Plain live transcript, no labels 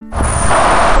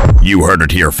You heard it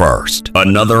here first.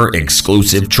 Another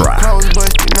exclusive track. Right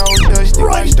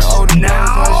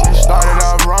now. Started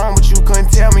off wrong, but you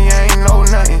couldn't tell me I ain't know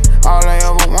nothing. All I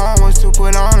ever want was to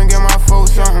put on and get my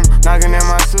folks something. Knocking at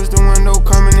my sister window,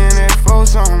 coming in at 4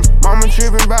 something. Mama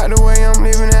tripping about the way I'm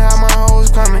living and how my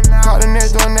hoes coming. Caught the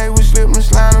next door neighbor slipping,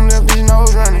 slide him, left his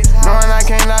nose running. Knowing I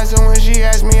can't lie, so when she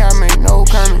asked me, I make no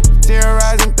comment.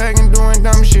 Terrorizing, thugging, doing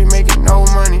dumb shit, making no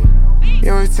money.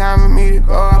 It was time for me to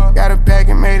go up. Got a pack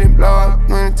and made it blow up.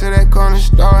 Went into that corner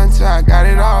store until I got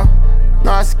it off. No,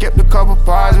 I skipped a couple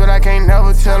parts, but I can't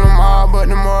never tell them all. But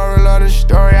the moral of the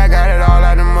story, I got it all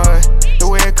out the mud. The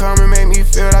way it come and make me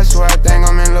feel, I swear I think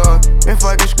I'm in love. Been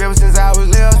fucking scribble since I was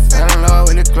little, fell in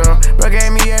love with the club. Bro gave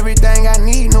me everything I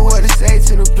need, know what to say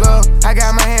to the plug. I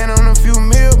got my hand on a few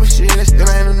mil, but shit, that still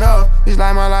ain't enough. It's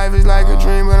like my life is like a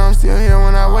dream, but I'm still here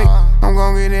when I wake. I'm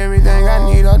gon' get everything I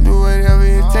need, I'll do whatever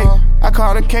it takes. I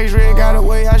called a case, red got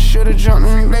away, I should've jumped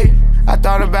in late. I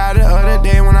thought about it the other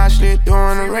day when I slid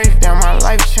through in the race. Damn, my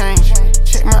life changed.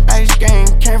 Check my ice game.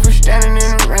 Came from standing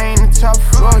in the rain. The top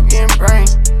floor getting brain.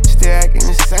 Still acting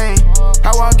the same.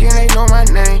 I walk in, they know my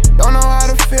name. Don't know how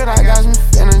to feel. I got some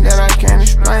feelings that I can't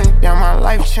explain. Damn, my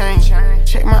life changed.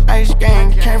 Check my ice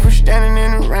game. Came from standing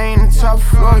in the rain. The top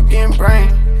floor getting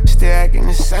brain. Still acting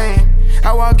the same.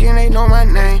 I walk in, they know my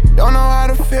name. Don't know how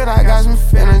to feel, I got some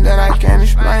feelings that I can't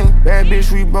explain. Bad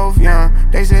bitch, we both young.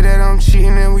 They say that I'm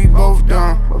cheating and we both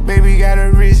dumb. But baby got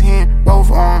a wrist hand, both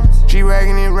arms.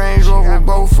 G-Wagon and Range Rover,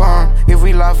 both on. If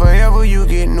we lie forever, you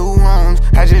get new homes.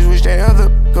 I just wish that other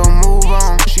could move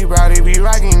on. She probably be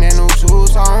rocking that new Tool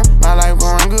song. My life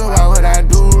going good, why would I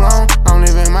do wrong? I'm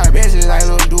living my best, it's like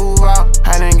Lil Duval.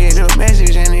 I didn't get the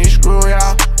message and it screw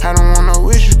y'all. I don't want no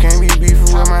issues, can't be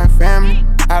beefing with my family.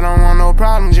 I don't want no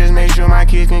problems, just make sure my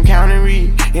kids can count and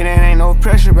read. It ain't no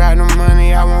pressure about the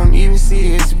money, I won't even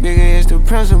see it. It's bigger, it's the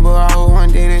principle, I hope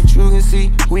one day that you can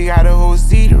see. We got a whole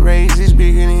seed to raise, it's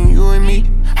bigger than you and me.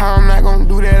 How I'm not gonna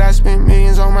do that, I spent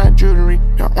millions on my jewelry.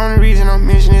 The only reason I'm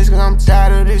mentioning this cause I'm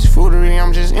tired of this foolery.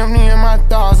 I'm just emptying my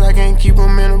thoughts, I can't keep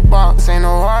them in a box. Ain't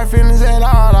no hard feelings at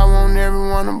all, I want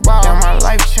everyone to bow. Damn, my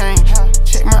life changed,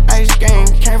 check my ice game.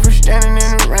 Came from standing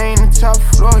in the rain, the top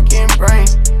floor getting brain.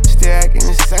 Still acting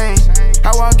the same.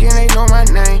 I walk in, they know my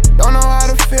name. Don't know how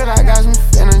to feel, I got some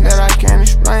feelings that I can't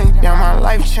explain. Damn, my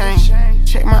life changed.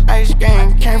 Check my ice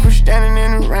game. Came from standing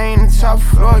in the rain, the top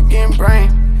floor getting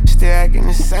brain. Still acting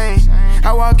the same.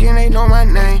 I walk in, they know my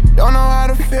name. Don't know how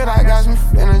to feel, I got some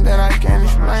feelings that I can't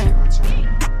explain.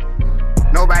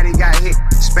 Nobody got hit,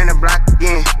 spin the block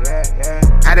again.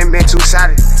 I done been too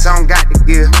solid, some got the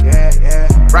gear.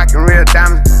 Rockin' real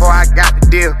diamonds before I got the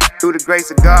deal. Through the grace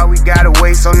of God, we got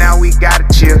away, so now we gotta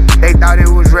chill. They thought it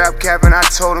was rap cap, and I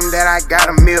told them that I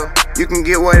got a meal. You can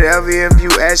get whatever if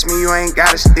you ask me, you ain't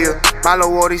gotta steal. My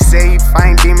lil' Wardy say he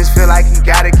find demons, feel like he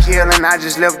gotta kill. And I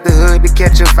just left the hood to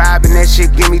catch a vibe, and that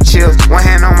shit give me chills. One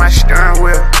hand on my steering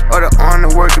wheel, other arm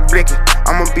to work the blicky.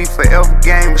 I'ma be forever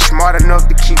game, but smart enough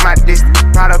to keep my distance.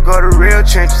 Product of the real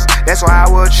trenches, that's why I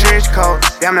wear trench coat.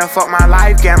 Damn near fuck my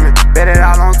life gambling, bet it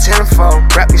all on tenfold.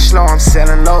 Rap me slow, I'm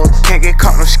selling low. Can't get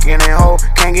caught no skin and hole,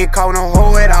 can't get caught no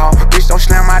hole at all. Bitch don't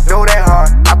slam my door that hard,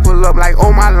 I pull up like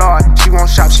oh my lord. She won't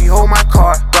shop, she hold my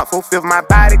card. Got 4/5 my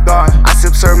bodyguard, I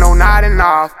sip serve no nodding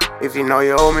off. If you know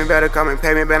you owe me, better come and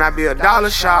pay me, better I be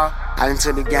 $1 short. I done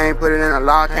took the game, put it in a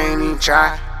lock, ain't even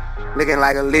try. Looking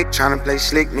like a lick, tryna play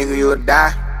slick, nigga, you'll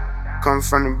die. Coming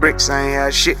from the bricks, I ain't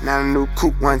had shit, now the new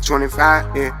coupe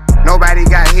 125, yeah. Nobody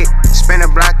got hit, spin the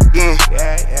block again.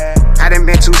 I done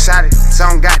been too solid,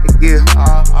 some got the gear.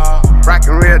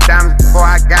 Rockin' real diamonds before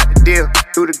I got the deal.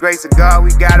 Through the grace of God,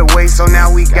 we got away, so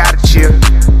now we gotta chill.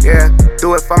 Yeah,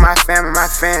 do it for my family, my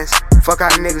fans. Fuck how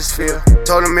niggas feel.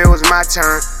 Told them it was my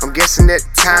turn, I'm guessing that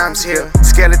the time's here.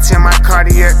 Skeleton my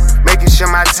Cartier, making sure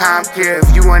my time clear.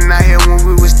 If you wasn't out here when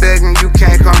we was thuggin', you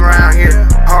can't come around here.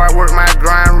 Hard work, my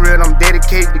grind real, I'm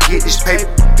dedicated to get this paper.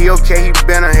 He okay, he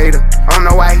been a hater, I don't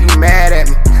know why he mad at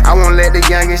me. I won't let the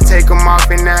youngest take him off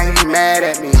and now he mad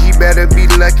at me. He better be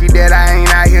lucky that I ain't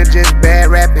out here just bad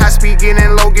rapping. I speak it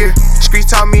in low gear,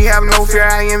 streets taught me have no fear.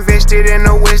 I invested in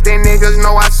the West, they niggas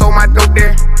know I sold my dope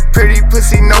there. Pretty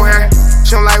pussy, no hair.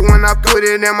 She don't like when I put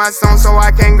it in my song, so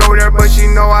I can't go there. But she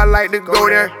know I like to go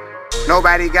there.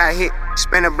 Nobody got hit,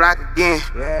 spin the block again.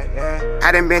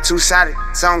 I done been too solid,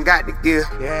 some got the gear.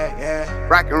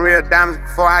 Rockin' real diamonds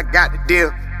before I got the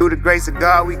deal. Through the grace of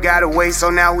God, we got away, so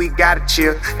now we gotta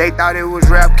chill. They thought it was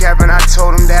rap cap, and I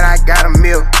told them that I got a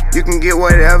meal. You can get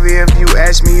whatever if you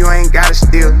ask me, you ain't gotta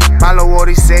steal. My lil'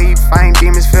 Wardy say he find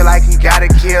demons, feel like he gotta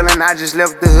kill. And I just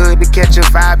left the hood to catch a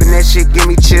vibe, and that shit give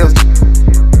me chills.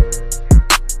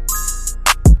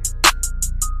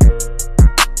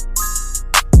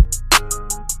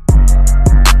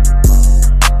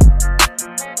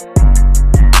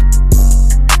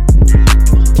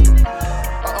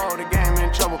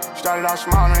 out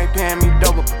small, now they paying me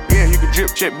double. Yeah, you can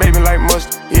drip check, baby, like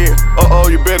mustard. Yeah.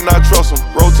 You better not trust them.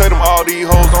 Rotate them, all these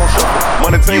hoes on shuffle.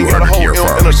 Money team got a whole M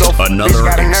in a duffel. Another bitch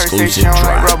got a nerve, say she don't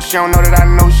like rubber. She don't know that I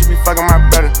know she be fucking my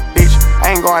brother. Bitch,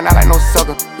 I ain't going out like no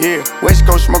sucker. Yeah. West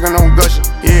Coast smoking on Gusher.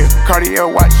 Yeah. Cartier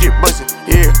watch shit bustin'.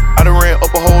 Yeah. I done ran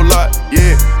up a whole lot.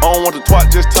 Yeah. I don't want the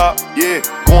twat, just top. Yeah.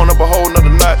 Going up a whole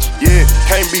nother notch. Yeah.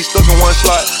 Can't be stuck in one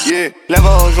slot. Yeah.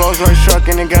 Levels, Rolls Royce truck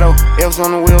in the ghetto. F's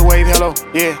on the wheel, wave hello.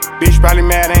 Yeah. Bitch probably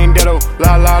mad, I ain't deado.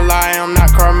 La la la, I am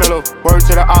not Carmelo. Word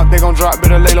to the op, they gon' drop,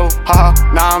 better lay low. Haha.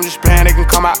 Nah, I'm just playing, they can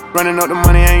come out. Running up the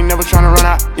money, I ain't never tryna run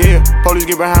out. Yeah. Police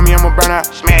get behind me, I'ma burn out.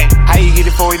 Smash. How you get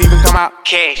it before it even come out?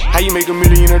 Cash. How you make $1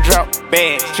 million in a drought?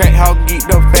 Bad. Track how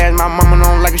geeked up fast. My mama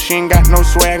don't like it, she ain't got no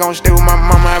swag. Gon' stay with my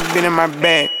mama, I been in my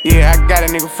bag. Yeah, I got a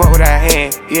nigga fuck what I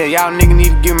had. Yeah, y'all nigga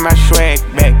need to give me my swag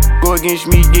back. Go against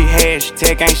me, get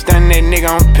hashtag. Ain't stunning that nigga,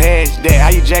 I'm past that. How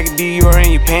you jacket D, you are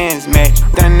in your pants match.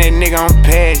 Stunning that nigga, I'm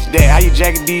past that. How you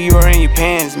jacket D, you are in your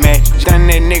pants match. Stunning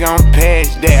that nigga, I'm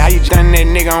past that. How you stunning that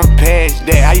nigga, I'm past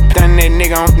that. How you stunning that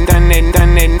nigga, I'm done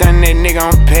that nigga,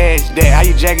 I'm past that. How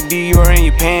you jacket D, you are in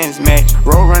your pants match.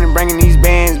 Road running, bringing these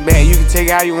bands back. You can take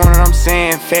it how you want it, I'm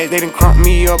saying. Fat, they done crump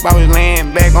me up, I was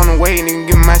laying back on the way, nigga,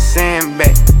 give me my sand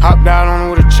back. Hopped out on it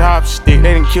with a chopstick.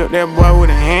 They done killed that boy with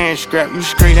a hand scrap. You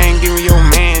straight, they ain't giving your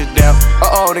man's doubt.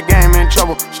 The game in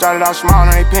trouble. Started out small,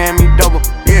 now they paying me double.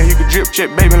 Yeah, you can drip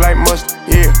check, baby, like mustard.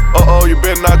 Yeah. You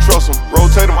better not trust them.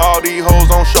 Rotate them, all these hoes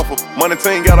on shuffle. Money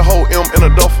team got a whole M in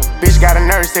a duffel. Bitch got a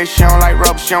nerve, say she don't like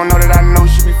rubber. She don't know that I know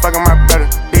she be fucking my brother.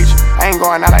 Bitch, I ain't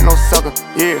going out like no sucker.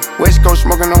 Yeah. West Coast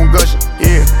smoking on Gusher.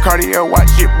 Yeah. Cartier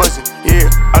watch shit bustin'. Yeah.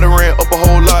 I done ran up a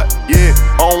whole lot. Yeah.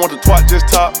 I don't want the twat,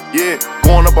 just top. Yeah.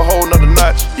 Going up a whole nother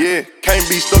notch. Yeah. Can't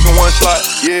be stuck in one slot.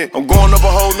 Yeah. I'm going up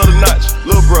a whole nother notch.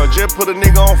 Lil' bruh, just put a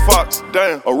nigga on Fox.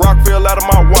 Damn. A rock fell out of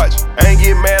my watch. I ain't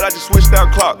get mad, I just switched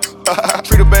out clocks.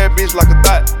 Treat a bad bitch like a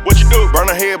thot. What you do? Burn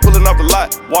her head, pulling off the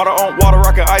lot. Water on water,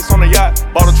 rockin' ice on the yacht.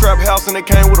 Bought a trap house and it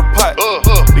came with a pot.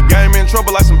 The game in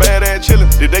trouble like some bad ass chillin'.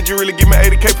 Did they just really give me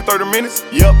 80K for 30 minutes?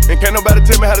 Yup. And can't nobody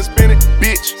tell me how to spin it.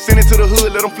 Bitch, send it to the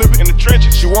hood, let them flip it in the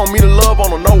trenches. She want me to love on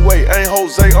her, no way. Ain't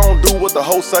Jose, I don't do what the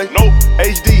hoes say. Nope.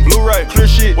 HD, Blu-ray, clear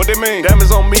shit. What they mean?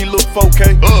 Diamonds on me, look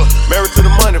 4K. Married to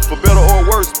the money, for better or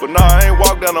worse. But nah, I ain't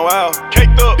walk down no aisle.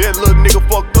 Caked up. That little nigga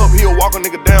fucked up. He'll walk a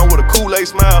nigga down with a Kool-Aid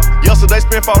smile. Yesterday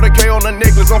spent 40K on the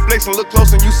necklace. I'm flexing, look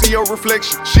close and you see your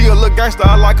reflection. She a little gangster,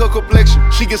 I like her complexion.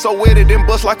 She get so wetted, then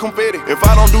bust like confetti. If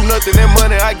I don't do nothing, that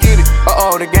money, I get it.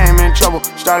 The game in trouble.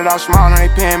 Started out small, now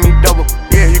they paying me double.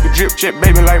 Yeah, you can drip check,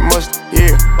 baby, like mustard.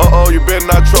 Yeah. You better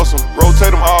not trust them.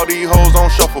 Rotate them, all these hoes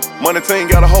on shuffle. Money team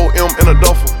got a whole M in a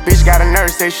duffel. Bitch got a nerve,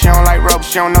 say she don't like rubber.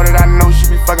 She don't know that I know she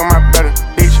be fucking my brother.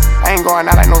 Bitch, I ain't going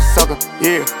out like no sucker.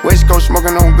 Yeah. West Coast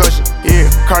smoking on Gusher.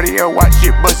 Yeah. Cartier watch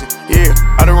shit bustin'. Yeah.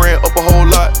 I done ran up a whole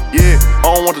lot. Yeah.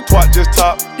 I don't want the twat, just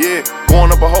top. Yeah.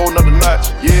 Going up a whole nother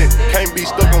notch. Yeah. Can't be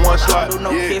stuck in one slot.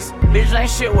 Yeah. Bitch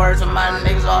ain't shit words, and my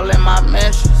niggas all in my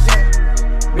mentions.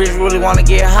 Bitch really wanna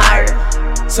get higher.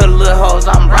 To the little hoes,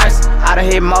 I'm Bryson. I done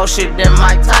hit more shit than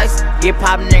Mike Tyson. Get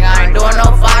poppin', nigga, I ain't doing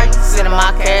no fight. Sending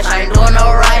my cash, I ain't doing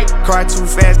no right. Car too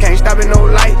fast, can't stop at no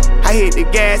light. I hit the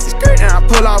gas, it's skirt, and I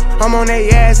pull off. I'm on that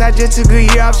ass, I just took a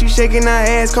year off. She shaking her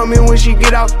ass, come in when she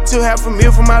get off. Took half a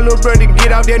meal for my little brother to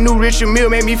get off. That new Richard Mille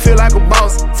made me feel like a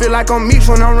boss. Feel like I'm Meeks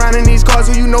when I'm riding these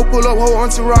cars. Who you know pull up whole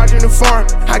entourage in the farm.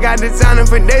 I got designing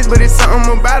for days, but it's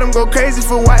something about him. Go crazy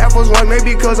for white Air Force One,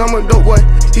 maybe cause I'm a dope boy.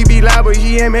 He be loud, but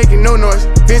he ain't making no noise.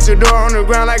 Vencedor on the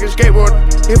ground like a skateboarder.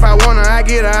 If I want her, I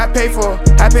get her, I pay for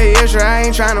her. I pay extra, I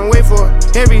ain't tryna wait for her.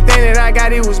 Everything that I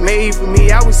got, it was made for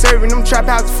me. I was serving them trap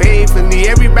house faithfully.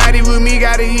 Everybody with me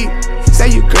gotta eat. Say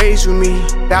you crazy with me.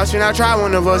 Thou should not try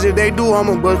one of us. If they do, I'm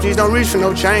a bust. Please don't reach for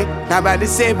no chain. Not about to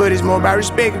say, but it's more about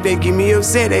respect. If they give me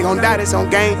upset, they gon' die, that's on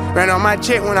game. Ran on my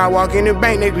check when I walk in the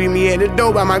bank. They greet me at the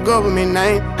door by my government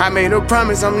name. I made a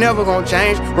promise I'm never gon'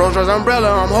 change. Rolls Royce umbrella,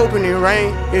 I'm hoping it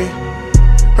rain. Yeah.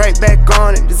 Right back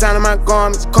on it, designing my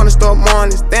garments, corner store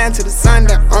mornings, stand to the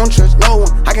sundown. I don't trust no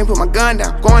one, I can't put my gun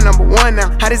down. Going #1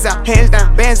 now, hot as out, hands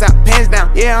down, bands out, pants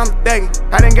down. Yeah, I'm thuggin'.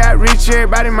 I done got rich,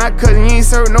 everybody my cousin. You ain't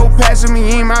serve no pass with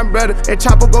me, you ain't my brother. That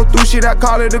chopper go through shit, I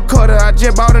call it a cutter. I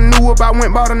just bought a new whip, I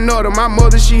went bought another. My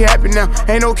mother, she happy now,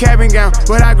 ain't no cabin gown.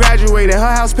 But I graduated,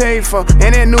 her house paid for,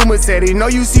 and that new Mercedes. Know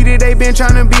you see that they been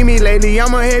tryna beat me lately.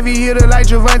 I'm a heavy hitter like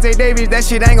Javante Davis. That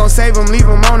shit ain't gon' save him, leave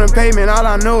him on the pavement. All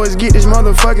I know is get this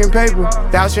motherfucking paper.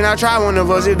 Thou should not try one of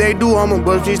us. If they do, I'm a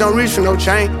bust. Please don't reach for no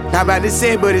chain. Not about to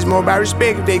say, but it's more about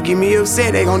respect. If they give me upset,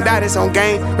 think they gon' die, this on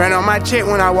game. Ran on my check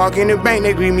when I walk in the bank,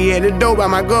 they greet me at the door by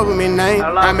my government name.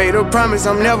 I made a promise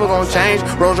I'm never gon' change.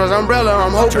 Rolls Royce umbrella,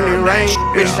 I'm hoping it rain.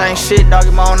 Bitch ain't shit,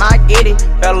 doggy moan, I get it.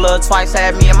 Fell a little twice,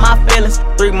 had me in my feelings.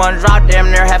 3 months drop,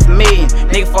 damn near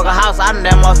 $500,000. Nigga fuck a house, I done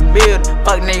damn lost a building.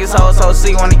 Fuck niggas, hoes, so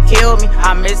see wanna kill me.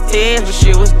 I miss Ted, but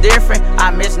shit was different.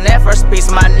 I miss that first piece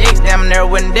of my niggas, damn near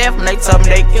went deaf when they told me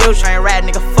they killed you. Ain't rat,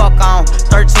 nigga, fuck on.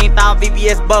 13,000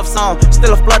 VBS buffs on.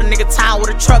 Still a flood a nigga town with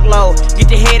a truckload. Get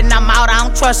your head and I'm out, I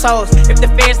don't trust hoes. If the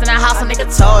feds in the house, a nigga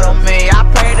told on me. I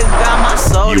pray to God my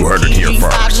soul. You heard it here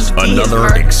first.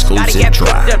 Another exclusive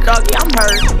track. Doggy, I'm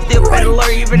hurt. Still better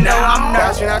lure even though I'm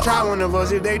nervous. Should I try one of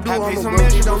us if they do? I pay some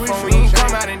extra for me,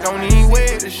 come out and don't even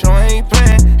wear it. The show ain't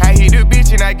playing. I hit the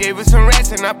bitch and I gave her some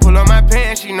rats and I pull up my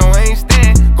pants. She know I ain't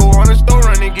stand. Go on the store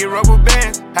run and get rubber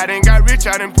bands. I done got rich,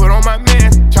 I done put on my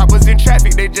mans. Choppers in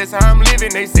traffic, they just how I'm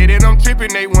living. They say that I'm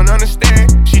tripping, they won't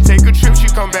understand. She take a trip, she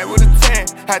come back with a tan.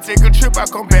 I take a trip, I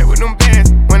come back with them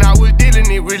bands. When I was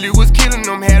dealing, it really was killing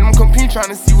them. Had them compete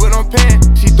trying to see what I'm paying.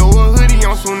 She throw a hoodie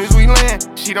on soon as we land.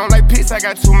 She don't like piss, I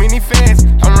got too many fans.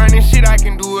 I'm running shit, I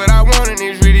can do what I want, and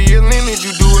it's really a limit.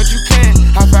 You do what you can.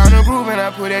 I found a groove and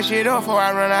I put that shit up. Before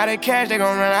I run out of cash, they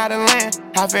gon' run out of land.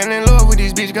 I fell in love with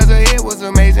this bitch cause her head was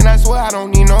amazing. I swear I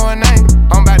don't need no her name.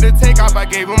 I'm about to take off, I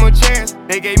gave them a chance.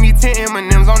 They gave me 10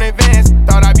 M&M's on advance.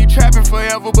 Thought I'd be trapping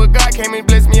forever, but God came and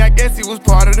blessed me. I guess it was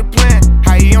part of the plan.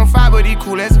 How he on fire, but he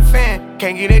cool as a fan.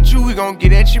 Can't get at you, we gon'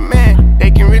 get at your man.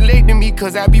 They can relate to me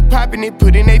cause I be popping it.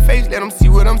 Put in they face, let them see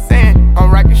what I'm saying.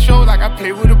 I'm rocking shows like I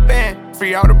play with a band.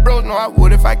 Free all the bros, know I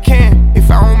would if I can. If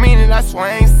I don't mean it, I swear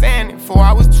I ain't saying it. Before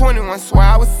I was 21, swear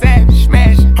I was savage,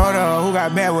 smashing. Hold up, who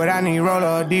got bad what I need?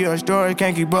 Roller or deal storage,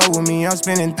 can't keep up with me. I'm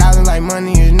spending thousands like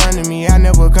money is none to me. I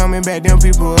never coming back, them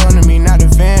people under me. Not the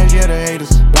fans, yeah the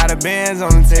haters. Lot of bands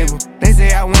on the table. They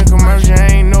say I went commercial, I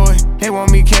ain't know it. They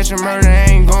want me catch a murder, I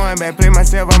ain't going back. Play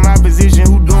myself on my position,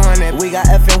 who doing that? We got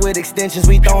effing with extensions,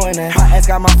 we throwing that. My ass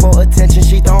got my full attention,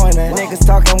 she throwing that. Niggas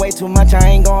talking way too much, I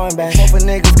ain't going back. Hope for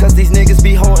niggas, cause these niggas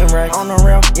be holding racks. On the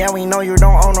real, yeah, we know you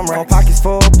don't own them racks. Pockets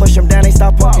full, push them down, they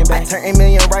stop poking back. I turn $1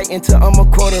 million right into I'm a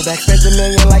quarterback. Spent $1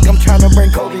 million like I'm trying to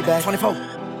bring Kobe back.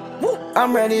 24.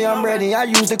 I'm ready, I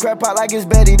use the crap out like it's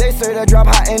Betty. They say the drop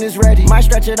hot and it's ready. Might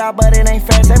stretch it out, but it ain't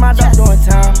fast. Say my dog doing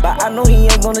time, but I know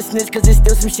he ain't gonna snitch, cause it's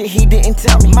still some shit he didn't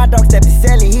tell me. My dog stepped to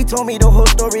Sally, he told me the whole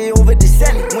story over the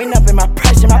celly. Went up in my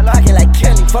price, in my pocket like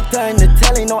Kelly. Fucked her in the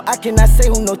telly, no I cannot say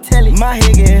who no telly. My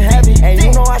head getting heavy, and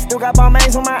you know I still got my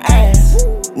mains on my ass.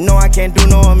 No, I can't do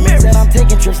no amends. Said I'm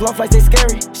taking trips, long flights, they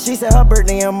scary. She said her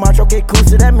birthday in March, okay cool,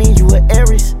 so that means you a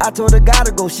Aries. I told her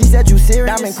gotta go, she said you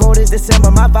serious. Diamond cold is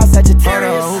December, my vibe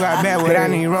Sagittarius. Who got bad what I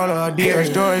need? Roller or deal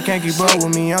storage, can't keep up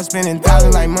with me. I'm spending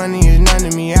thousands like money is none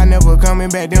to me. I never coming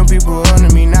back, them people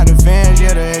under me. Not the fans,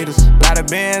 yeah the haters. Lot of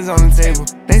bands on the table.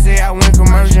 They say I went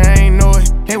commercial, I ain't know it.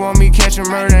 They want me catch a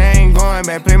murder, I ain't going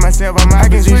back. Play myself on my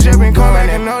position, switch up and come back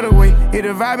another way. If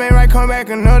the vibe ain't right, come back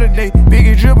another day.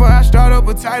 Biggest dripper, I start up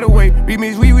a tidal wave.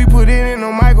 Remix we put it in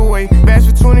no microwave. Bash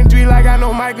for 23 like I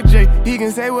know Michael J. He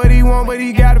can say what he want, but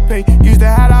he gotta pay. Used to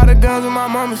hide all the guns when my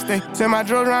mama stay. Send my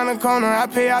drugs around the corner, I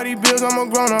pay all these bills, I'm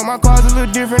a grown up. My car's a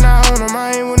little different, I own them.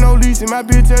 I ain't with no leasing, my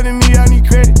bitch telling me I need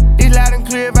credit. It's loud and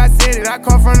clear if I said it. I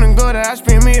come from the gutter, I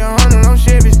spend me 100 on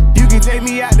Chevys. You can take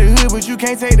me out the hood, but you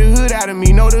can't take the hood out of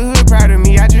me. Know the hood proud of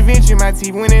me. I just ventured my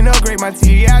teeth, went and upgrade my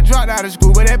teeth. Yeah, I dropped out of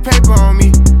school, but that paper on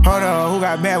me. Hold up, who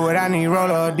got bad what I need?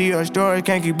 Roller or deal storage,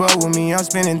 can't keep up with me. I'm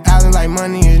spending thousands like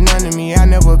money is none to me. I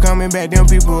never coming back, them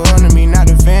people under me. Not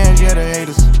the fans, yeah the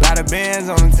haters. Lot of bands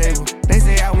on the table. They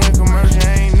say I went commercial,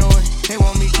 I ain't know it. They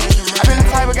want me catch a murder. I been the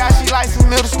type of guy she likes since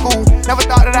middle school. Never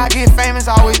thought that I'd get famous,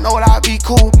 always know that I'd be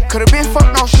cool. Could've been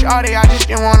fucked no shawty, I just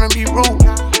didn't wanna be rude.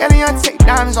 Elion take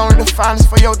diamonds, only the finest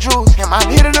for your jewels. And my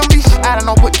hitter them be I don't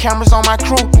know, put cameras on my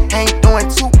crew. Ain't doing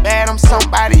too bad, I'm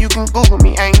somebody you can Google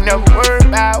me. Ain't never worried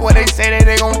about what they say that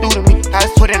they gon' do to me. I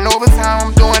just put in overtime,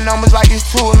 I'm doing numbers like it's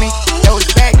 2 of me. That was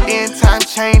back then, time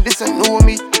changed, this a new of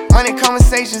me. Money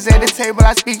conversations at the table,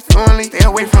 I speak fluently. Stay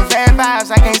away from bad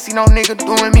vibes, I can't see no nigga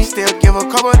doing me. Still give a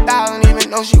couple $1,000, even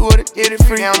though she would've did it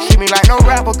free. They don't treat me like no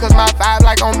rapper, cause my vibe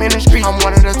like on ministry. I'm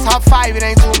one of the top 5, it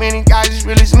ain't too many guys as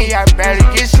real as me. I barely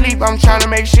get sleep, I'm tryna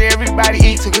make sure everybody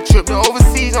eat. Took a trip to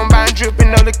overseas, I'm buying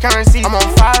drippin' other currency. I'm on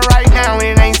fire right now, and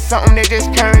it ain't something that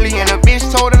just currently. And a bitch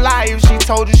told a lie if she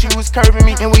told you she was curving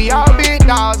me. And we all big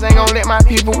dogs, ain't gon' let my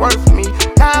people work for me.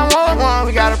 911,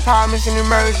 we got a problem, it's an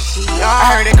emergency.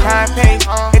 I heard it crime pay.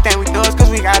 They think we thugs cause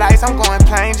we got ice, I'm going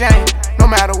plain Jane. No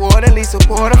matter what, at least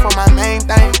support her for my main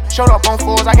thing. Showed up on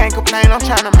fours, I can't complain, I'm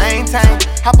tryna maintain.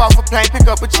 Hop off a plane, pick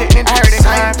up a chick, and I heard the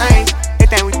same thing. They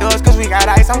think we thugs cause we got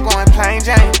ice, I'm going plain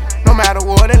Jane. No No matter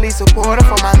what, at least supporter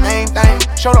for my main thing.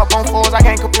 Showed up on fours, I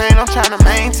can't complain, I'm tryna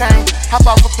maintain. Hop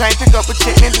off a plane, pick up a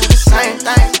chick and do the same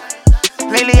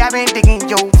thing. Lately I've been digging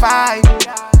your vibe.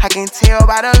 I can tell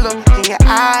by the look in your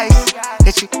eyes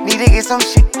that you need to get some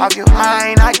shit off your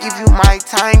mind. I give you my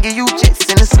time, give you jets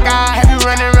in the sky. Have you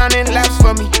running laps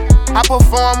for me? I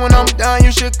perform when I'm done,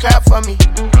 you should clap for me.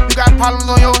 You got problems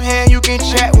on your hand, you can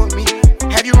chat with me.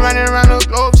 Have you running around the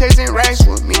globe chasing racks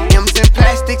with me? M's in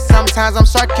plastic, sometimes I'm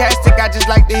sarcastic. I just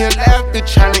like to hear laughter,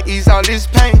 trying to ease all this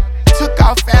pain. Took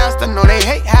off fast, I know they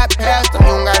hate how past them.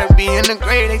 You don't gotta be in the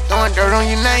grade, they throwing dirt on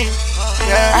your name.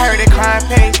 Yeah, I heard they crying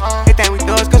pain. They think we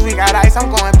thugs cause we got ice,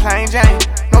 I'm going plain Jane.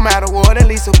 No matter what, at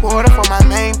least supporter for my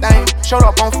main thing. Showed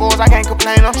up on fours, I can't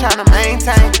complain, I'm tryna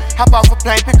maintain. Hop off a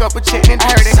plane, pick up a chick and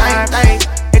I heard they same thing.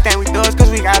 They think we thugs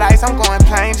cause we got ice, I'm going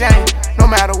plain Jane. No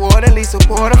matter what, at least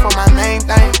supporter for my main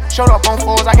thing. Showed up on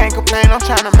fours, I can't complain, I'm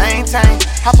tryna maintain.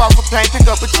 Hop off a plane, pick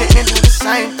up a chick and do the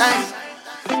same thing.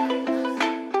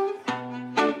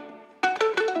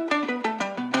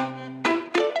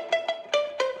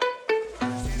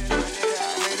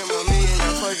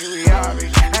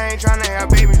 Tryna have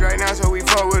babies right now, so we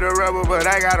fuck with a rubber, but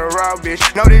I got a raw bitch.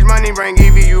 Know this money bring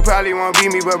Evie, you probably won't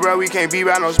beat me, but bro, we can't be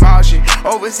by no small shit.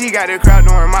 Overseas got the crowd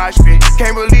doing mosh pit.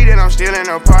 Can't believe that I'm still in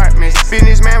apartments.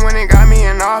 Businessman went and got me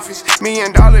in office. $1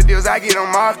 million deals, I get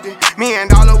them often. $1 million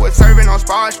was serving on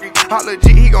Spar Street. All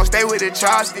legit, he gon' stay with the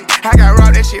chopstick. I got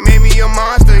raw, that shit made me a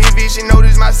monster. If bitch should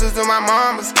notice my sister, my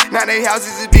mamas. Now they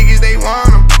houses as big as they want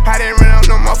them. I didn't run up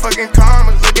no motherfucking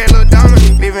commas. Look at Lil Donna.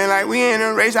 Living like we in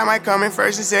a race, I might come in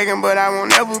first and second, but I won't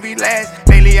ever be last.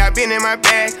 Lately I been in my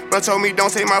bag, bro told me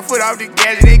don't take my foot off the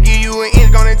gas. They give you an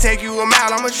inch, gonna take you a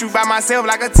mile. I'ma shoot by myself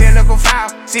like a technical foul.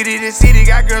 City to city,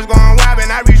 got girls going wild, and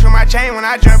I reach for my chain when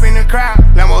I jump in the crowd.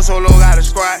 Lambo Solo got a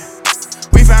squad.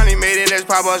 We finally made it, let's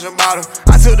pop us a bottle.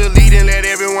 I took the lead and let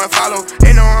everyone follow.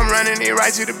 They know I'm running it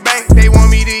right to the bank. They want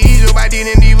me to ease up, I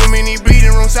didn't leave them in the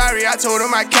bleeding room. Sorry, I told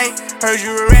them I can't. Heard you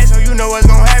a rat, so you know what's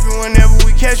gonna happen whenever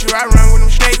we catch you. I run with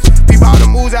them snakes. Peep all the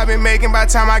moves I've been making. By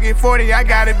the time I get 40, I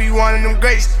gotta be one of them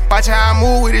greats. Watch how I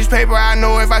move with this paper. I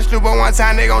know if I slip on one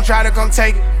time, they gon' try to come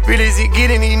take it. Real as it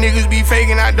getting, these niggas be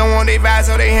faking. I don't want they vibe,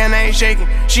 so they hand ain't shaking.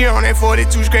 She on that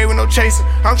 42 straight with no chaser.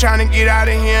 I'm trying to get out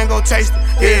of here and go taste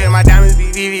it. Yeah, my diamonds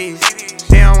be VVs.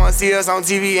 They don't wanna see us on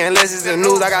TV unless it's the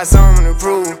news. I got something to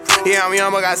prove. Yeah, I'm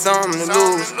young, but got something to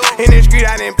lose. In the street,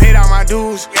 I done paid all my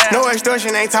dues. No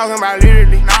extortion, ain't talking about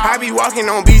literally. I be walking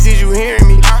on beats, is you hearing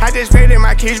me? I just pray that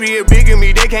my kids be a bigger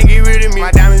me. They can't get rid of me.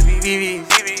 My diamonds be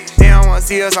VVs. They don't wanna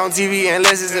see us on TV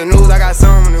unless it's the news. I got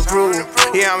something to prove.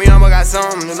 Yeah, I'm young, but got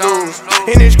something to lose.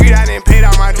 In the street, I done paid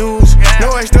all my dues.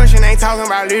 No extortion, ain't talking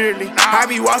about literally. I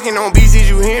be walking on beats, is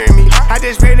you hearing me? I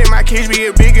just pray that my kids be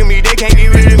a bigger me. They can't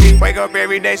get rid of me. Wake up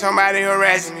every day, somebody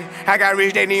harassing me. I got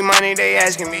rich, they need money, they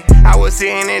asking me. I was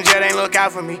sitting in jail, they look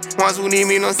out for me. Ones who need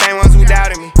me, no same ones who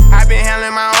doubted me. I been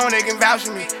handling my own, they can vouch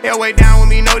for me. They'll way down with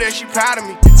me, know that she proud of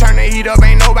me. Turn the heat up,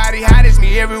 ain't nobody hot as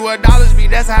me. Everywhere dollars be,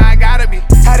 that's how I gotta be.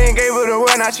 I done gave her the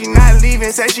word, now she not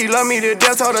leaving. Say she love me to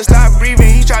death, told her stop breathing.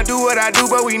 He try do what I do,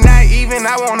 but we not even.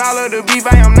 I want all of the beef,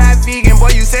 I am not vegan.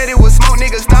 Boy, you said it was smoke,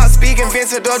 nigga, stop speaking.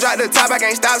 Vincent door drop the top, I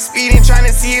can't stop speeding.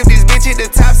 Tryna see if this bitch hit the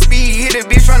top speed. Hit the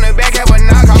bitch from the back, have a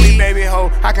knock. Call me baby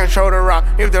ho, I control the rock.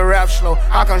 If the rap slow,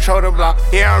 I control the block.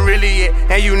 Yeah, I'm really it,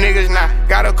 and you niggas not.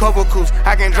 Got a couple coups,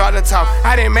 I can draw the top.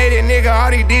 I done made it, nigga, all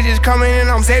these digits coming in.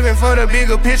 I'm saving for the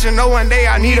bigger picture. No one day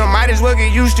I need them, might as well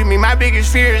get used to me. My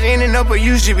biggest fear is ending up where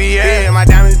used to be. Yeah, my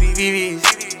diamonds be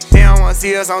VVs. They don't wanna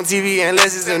see us on TV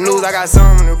unless it's the news. I got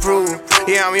something to prove.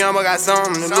 Yeah, I'm young, but got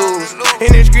something to lose.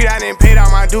 In the street, I done paid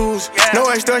all my dues.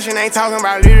 No extortion, ain't talking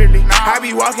about literally. I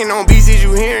be walking on beats, is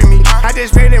you hearing me? I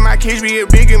just pray that my kids be a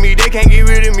bigger me. They can't get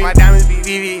rid of me. My diamonds be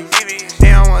VVs.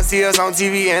 They don't wanna see us on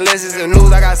TV unless it's the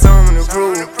news. I got something to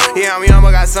prove. Yeah, I'm young,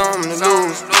 but got something to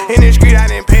lose. In the street, I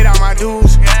done paid all my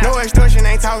dues. No extortion,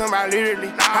 ain't talking about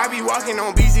literally. I be walking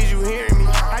on beats, is you hearing me?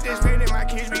 I just pray that my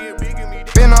kids be a bigger me.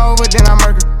 Been over, then I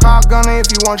murder. Call Gunner if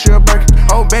you want you a Birkin.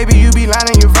 Oh baby, you be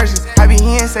lying your verses. I be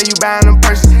here and say you buying them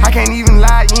purses. I can't even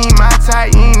lie, you ain't my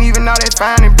type. You ain't even know that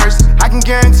fine in person. I can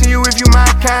guarantee you if you my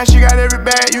kind, she got every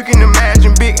bag you can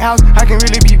imagine. Big house, I can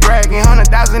really be bragging. 100,000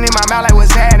 in my mouth like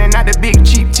what's happening. Not the big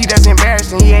cheap tea, that's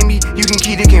embarrassing. He ain't me, you can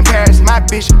keep the comparison. My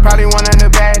bitch, probably one of the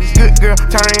baddest. Good girl,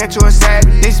 turning into a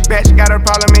savage. This bitch got a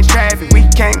problem in traffic. We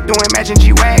can't do it, matching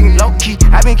G-Wagon. Low key,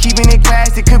 I been keeping it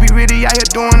classy. Could be really out here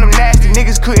doing them nasty.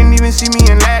 Niggas couldn't even see me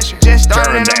in last year. Just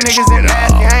started them niggas in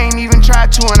last year. I ain't even tried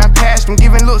got two and I passed them.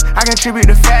 Giving looks, I contribute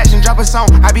to fashion. Drop a song,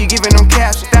 I be giving them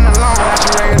caps. Stand alone without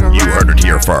your regular. You heard it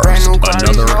here first.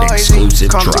 Another exclusive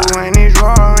Come track. through and it's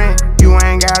roaring. You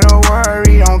ain't gotta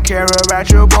worry, don't care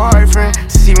about your boyfriend.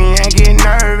 See me and get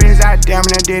nervous, I damn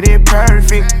near did it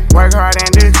perfect. Work hard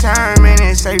and determined,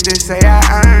 it's safe to say I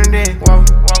earned it. Whoa,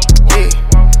 yeah.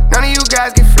 None of you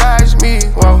guys can flash me.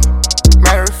 Whoa.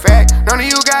 Matter of fact, none of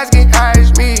you guys can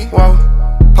hide me. Whoa.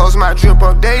 Post my drip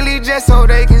up daily just so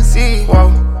they can see.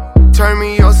 Whoa. Turn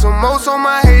me up some more so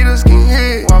my haters can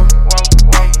hear. Whoa.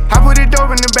 I put it dope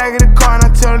in the back of the car and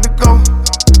I tell her to go.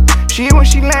 She hit when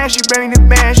she lands, she bring the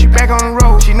band, she back on the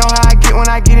road. She know how I get when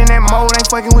I get in that mode. Ain't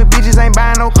fucking with bitches, ain't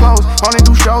buying no clothes. Only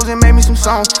do shows and make me some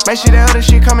songs. Make sure that other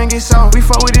shit come and get sold. We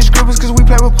fuck with these scribbles cause we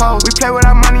play with poles. We play with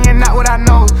our money and not with our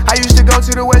nose. I used to go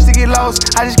to the west to get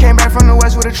lost. I just came back from the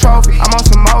west with a trophy. I'm on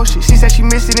some motion. She said she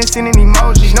missed it and sending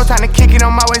emojis. No time to kick it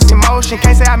on my waist in motion.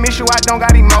 Can't say I miss you, I don't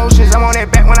got emotions. I'm on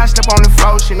that back when I step on the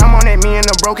flow shit. I'm on that me and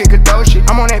the broken Kadoshi.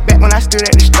 I'm on that back when I stood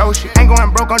at the stove shit. Ain't going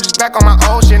broke, I'm just back on my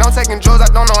old shit. I'm taking drugs, I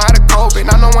don't know how to cope it.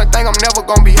 I know one thing, I'm never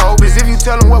gonna be hopeless. If you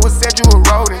tell them what was said, you were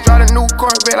rodent. Drive a new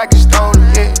Corvette like it's stolen,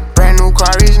 yeah. Brand new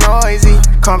car is noisy,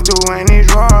 come through and it's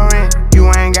roaring. You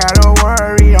ain't gotta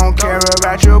worry, don't care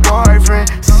about your boyfriend.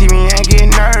 See me and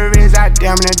get nervous, I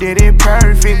damn near did it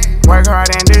perfect. Work hard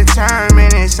and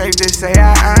determined, it's safe to say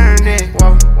I earned it.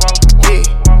 Whoa, yeah.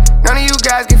 None of you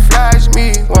guys can flash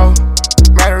me. Whoa.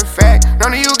 Matter of fact,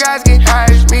 none of you guys can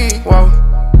hide me. Whoa.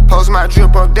 Post my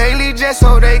drip up daily just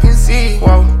so they can see.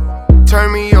 Whoa.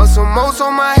 Turn me up some more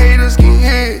so my haters can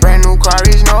hear. Brand new car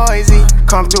is noisy,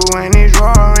 come through and it's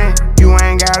roaring. You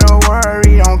ain't gotta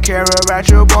worry, don't care about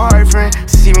your boyfriend.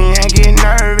 See me and get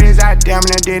nervous, I damn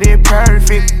near did it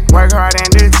perfect. Work hard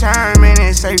and determined,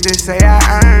 it's safe to say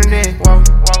I earned it. Whoa,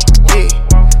 yeah.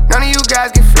 None of you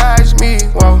guys can flash me.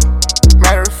 Whoa.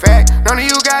 Matter of fact, none of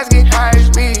you guys can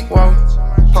hide me. Whoa.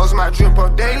 Post my drip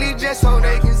up daily just so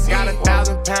they can see. Got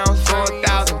 1,000 pounds for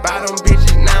 1,000, buy them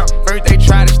bitches now. First they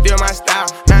try to steal my style,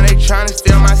 now they tryna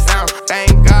steal my sound.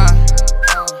 Thank God,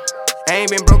 I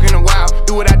ain't been broke in a while.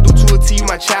 Do what I do to a T, you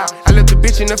my child. I left the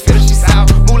bitch in the finish, she sour.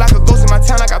 Move like a ghost in my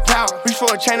town, I got power. Reach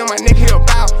for a chain on my neck, he'll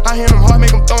bow. I hear him hard,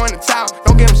 make him throw in the towel.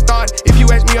 Don't get him started, if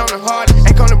you ask me on the hard.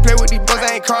 Ain't come to play with these boys,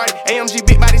 I ain't Cardi. AMG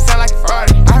big body sound like a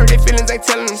Ferrari. I heard their feelings, ain't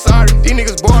telling them sorry. These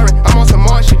niggas boring, I'm on some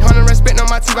more shit. 100 respect on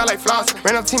my teeth, I like floss.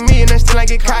 Ran up 10 million and still ain't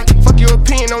get cocky. Fuck your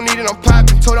opinion, don't need it, I'm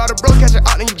poppin'. Told all the bros, catch it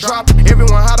out, then you drop it.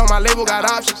 Everyone hot on my label, got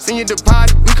options. Send your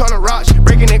deposit, we come to rock shit.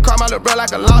 Breaking that car, my little bro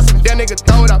like a loss. That nigga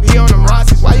throw it up, he on them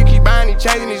Rosses. Why you keep buying these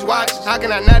chains and these watches? How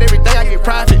can I not everything I get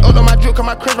profit? Although my drip, cause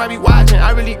my crib might be watching. I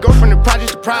really go from the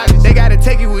project to private. They gotta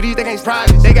take it with these, they can't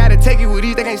private. They gotta take it with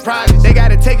these, they can't private. They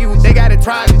gotta take it with, they gotta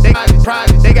private. They gotta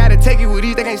private. They gotta take it with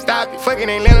these, they can't stop it. Fucking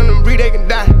ain't land on them breed, they can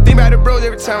die. Think about the bros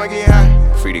every time I get high.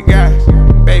 Free the guys,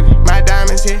 baby. My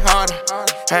diamonds hit harder.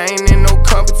 I ain't in no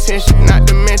competition, not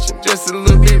to mention just a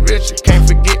little bit richer. Can't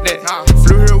forget that.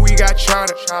 Flew here, we got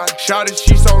chartered. Shorty,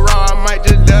 she so raw, I might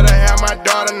just let her have my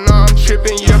daughter. No, I'm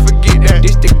tripping, yeah, forget that.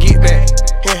 This the get back.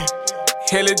 Yeah.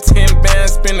 Hella 10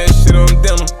 bands, spin that shit on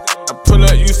denim. I pull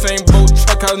up Usain Bolt,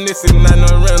 truck out Nissan, not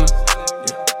no rental.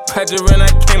 Patrick when I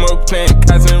came up playing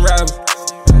cots and robbers.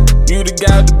 You the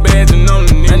guy with the badge and on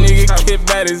the nigga. My nigga kid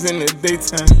baddies in the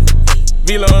daytime.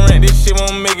 Velo rent, this shit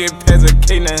won't make it past a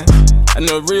K9. I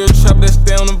know real trap that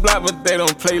stay on the block, but they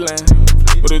don't play line.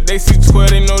 But if they see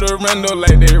 12, they know the rando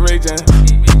like they raging.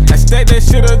 I stack that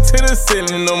shit up to the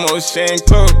ceiling, no more shame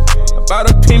clothes. I bought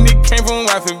a pin that came from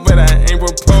wifey, but I ain't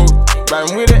proposed.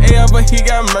 Riding with an AR, but he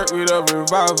got murked with a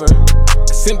revolver.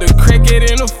 I sent the crackhead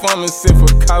in the pharmacy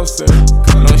for Causa.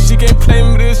 No, she can't play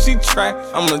me if she try,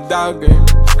 I'm a dogger.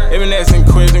 They been asking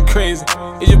questions crazy.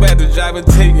 Is you about to drive or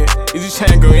take it? Is you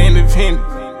trying to go independent?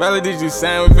 Brother, did you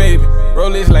sign with baby?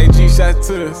 Rolex like G-Shot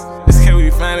to us. This kid, we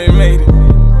finally made it.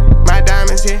 My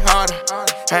diamonds hit harder.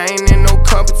 I ain't in no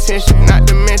competition, not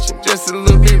to mention just a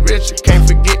little bit richer. Can't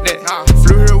forget that.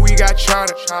 Flew here, we got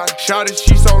chartered. Shorty,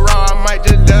 she so raw, I might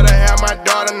just let her have my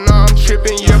daughter. No, I'm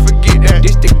tripping, yeah, forget that.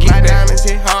 This the get. My diamonds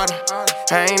hit harder.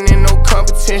 I ain't in no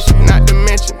competition, not to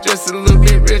mention just a little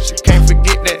bit richer. Can't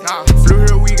forget that. Flew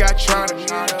here, we got chartered.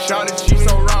 Shorty, she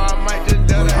so raw, I might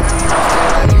just let her have my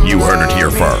daughter. You heard it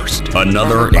here first.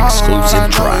 Another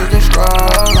exclusive track.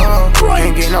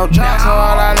 Can't get no job, so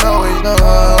all I know is the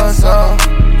hustle.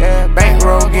 Yeah,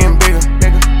 bankroll getting bigger.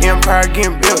 Empire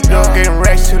getting built up, getting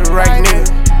racks to the right nigga.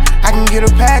 I can get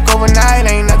a pack overnight,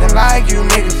 ain't nothing like you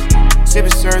niggas.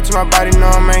 Sippin' syrup girl to my body,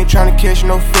 no, I ain't tryna catch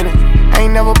no feeling. I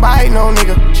ain't never bite no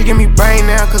nigga. She give me brain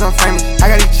now cause I'm famous.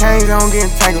 I got these chains, I don't get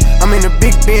entangled. I'm in a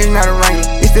big bitch, not a Wrangler.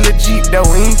 It's still a Jeep though,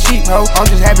 we ain't cheap, ho. I'm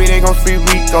just happy they gon' free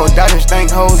Rico. Dodging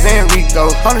stank hoes and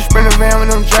Rico. On the Sprinter van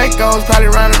with them Dracos.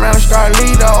 Probably round around and start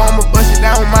Lido. I'ma bust it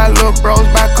down with my little bros.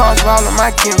 Buy cars for all of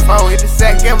my kinfolk. If the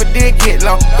sack ever did get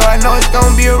low, God know it's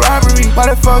gon' be a robbery.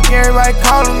 Why the fuck everybody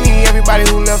calling me? Everybody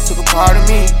who left took a part of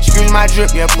me. Excuse my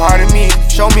drip, yeah, pardon me.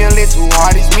 Show me a list who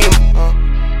hard is me.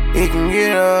 It can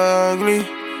get ugly.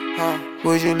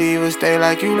 Would you leave or stay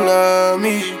like you love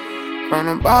me? From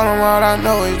the bottom, all I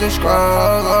know is the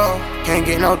struggle. Can't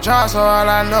get no job, so all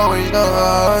I know is the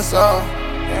hustle.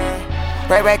 Yeah.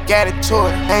 Right back at it to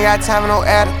it. Ain't got time for no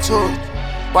attitude.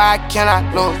 Why can't I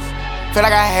lose? Feel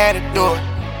like I had to do it.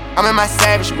 I'm in my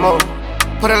savage mode.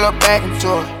 Put a little back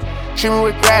into it. Treat me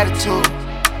with gratitude.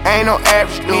 I ain't no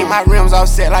average dude. My rims all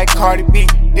set like Cardi B.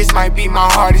 This might be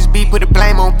my hardest beat. Put the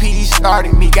blame on P, he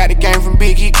started me. Got the game from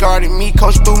Big, he guarded me.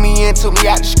 Coach threw me in, took me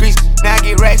out the streets. Now I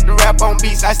get racks to rap on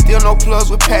beats. I still know plugs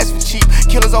with pass for cheap.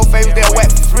 Killers old favors, they'll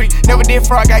whack for free. Never did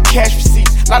fraud, got cash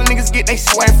receipts. A lot of niggas get they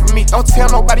swag from me. Don't tell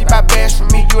nobody about bash from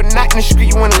me. You a night in the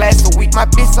street, you wouldn't last a week. My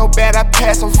bitch so bad, I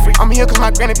pass on free. I'm here cause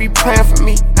my granny be praying for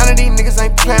me. None of these niggas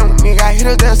ain't playing with me. Got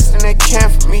hitters dancing and they can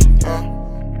for me.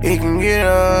 It can get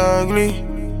ugly.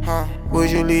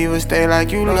 Would you leave or stay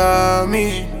like you love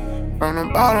me? From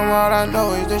the bottom, all I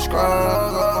know is the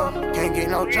struggle. Can't get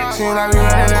no job. Seem like we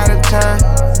running out of time.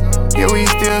 Yeah, we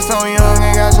still so young,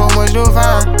 ain't got so much to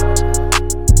find.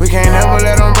 We can't never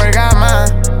let them break our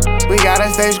mind. We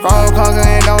gotta stay strong, conquer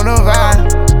and don't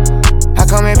divide. I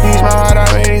come in peace, my heart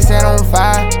already set on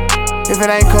fire. If it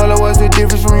ain't color, what's the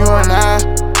difference from you and I?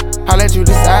 I'll let you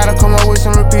decide, I'll come up with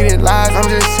some repeated lies. I'm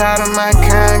just tired of my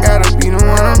kind, gotta be the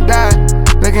one I'm dying.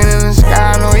 Looking in the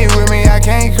sky, I know you with me, I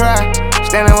can't cry.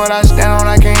 Standing what I stand on,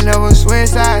 I can't never switch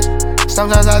sides.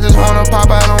 Sometimes I just wanna pop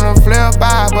out on a flip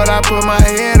by, but I put my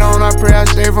head on, I pray I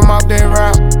stay from off that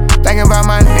route. Thinking about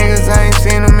my niggas, I ain't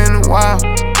seen them in a while.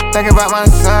 Thinking about my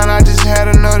son, I just had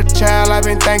another child. I've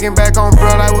been thinking back on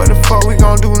bro, like what the fuck we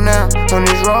gon' do now? On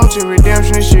this road to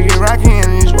redemption, this shit get rocky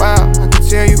and it's wild. I can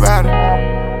tell you about it.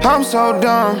 I'm so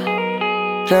dumb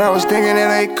that I was thinking that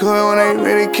they could when they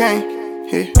really can't.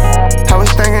 Yeah. I was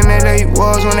thinking that they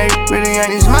was when they really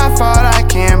ain't. It's my fault, I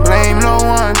can't blame no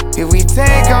one. If we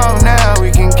take off now,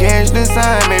 we can catch the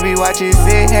sun. Maybe watch it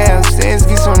sit, have sex,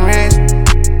 get some rest.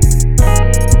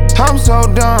 I'm so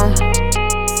dumb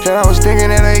that I was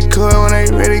thinking that they could when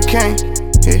they really can't.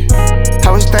 Yeah.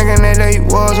 I was thinking that they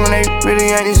was when they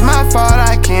really ain't. It's my fault,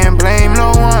 I can't blame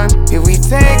no one. If we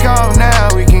take off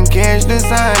now, we can catch the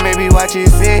sun. Maybe watch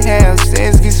it sit, have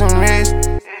sex, get some rest.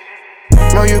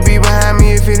 Know you'll be behind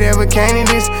me if it ever came to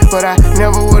this, but I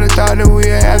never would've thought that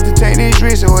we'd have to take this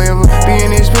risk or ever be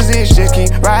in this position. Just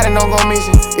keep riding, don't go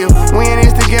missing. If we in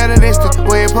this together, this the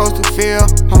way it's supposed to feel.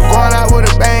 I'm going out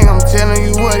with a bang, I'm telling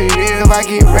you what it is. If I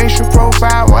get racial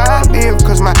profile where I live,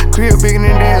 cause my crib bigger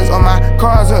than theirs, or my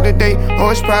car's up to date,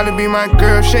 or it's probably be my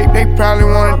girl shape, they probably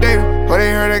wanna date her, or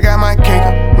they heard I got my cake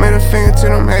up, made a finger to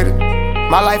them haters.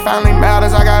 My life finally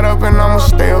matters, I got up and I'ma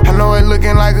stay up. I know it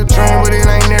looking like a dream, but it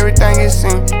ain't everything it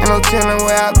seems. Ain't no telling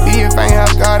where I be if I ain't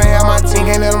have God and have my team.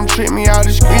 Can't let them trick me out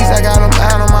the streets, I got them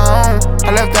out on my own.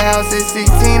 I left the house at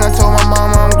 16, I told my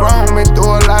mama I'm grown. Been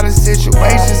through a lot of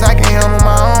situations I can handle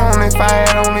my own. If I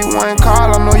had only one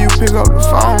call, I know you pick up the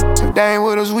phone. If they ain't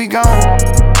with us, we gone.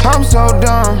 I'm so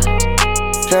dumb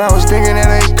that I was thinking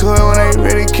that they could when they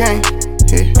really can't.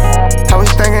 Yeah. I was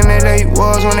thinking that they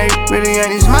was when they really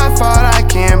ain't. It's my fault, I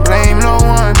can't blame no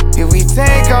one. If we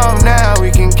take off now,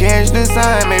 we can catch the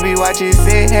sun. Maybe watch it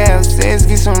sit, have sex,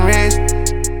 get some rest.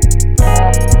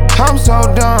 I'm so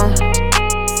dumb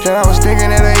that I was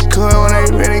thinking that they could when they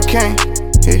really can't.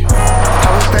 Yeah.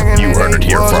 I was thinking you that heard it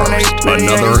they here was when they first.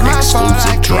 really Another ain't. It's my fault, exclusive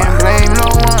I track. can't blame no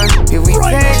one. If we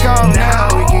Right take off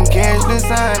now. now, we can catch the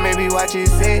sun. Maybe watch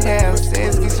it sit, have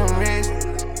sex, get some rest.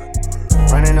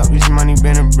 Running up this money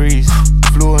been a breeze.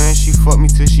 Flew her and she fucked me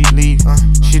till she leave.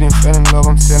 She done fell in love,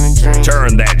 I'm selling dreams.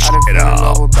 Turn that I done shit fell in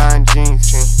love up. with buying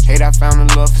jeans. Hate I found the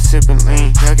love for sipping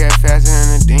lean. Hellcat faster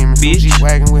than a demon. Bitch.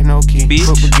 G-Wagon with no key. Bitch.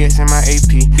 Put baguettes in my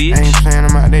AP. Bitch. I ain't playing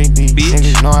them out, they deep. Bitch.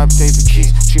 Niggas know I pay for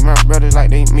keys. Treat my brothers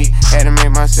like they me. Had to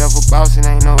make myself a boss and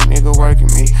ain't no nigga working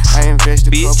me. I invest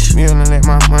a Bitch. couple mil and let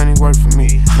my money work for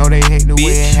me. Know they hate the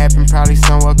way it happened, probably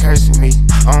somewhere cursing me.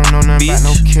 I don't know nothing about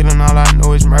no killing, all I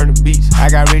know is murder beats.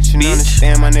 I got rich and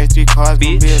understand my next 3 cars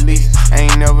gon' be a lease. I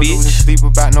ain't never losing sleep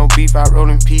about no beef, I roll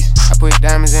in peace. I put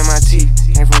diamonds in my teeth.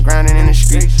 Came from grinding in the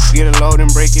streets. Get a load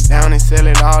and break it down and sell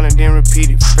it all and then repeat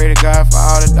it. Pray to God for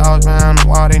all the dogs behind the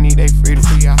wall, they need their freedom.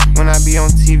 When I be on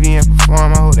TV and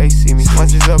perform, I hope they see me.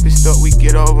 Once it's up, it's stuck, we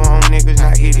get over on niggas,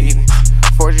 not get even.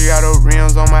 Forgiato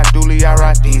rims on my dually, I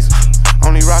rock diesel.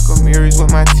 Only rock Amiris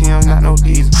with my Timbs, not no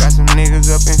diesel. Got some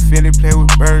niggas up in Philly, play with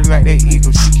birds like they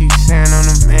eagles. She keep saying I'm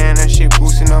the man, that shit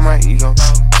boosting up my ego.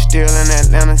 Still in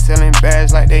Atlanta, selling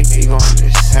bags like they ego. I'm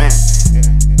just saying,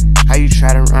 how you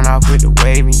try to run off with the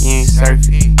wave and you ain't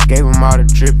surfing? Gave them all the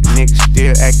drip, the niggas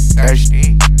still acting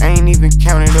thirsty. I ain't even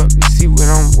counted up to see what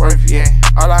I'm worth yet.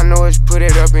 All I know is put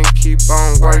it up and keep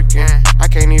on working. I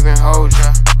can't even hold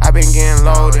ya, I been getting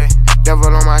loaded.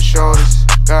 Devil on my shoulders,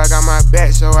 God got my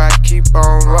back, so I keep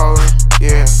on rolling.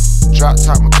 Yeah, drop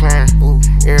top McLaren,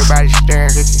 everybody staring.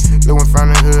 Looking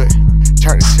from the hood,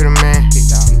 turn it to the man.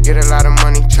 Get a lot of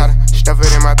money, try to stuff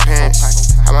it in my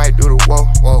pants. I might do the whoa,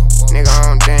 nigga I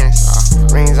don't dance.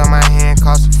 Rings on my hand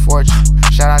cost a fortune.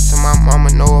 Shout out to my mama,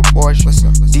 no abortion. What's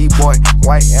up? D-boy,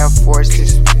 white Air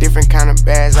Forces. Different kind of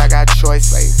bags, I got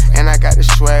choice. And I got the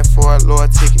swag for a lower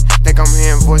ticket. Think I'm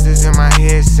hearing voices in my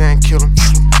head saying kill him.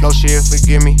 No shit,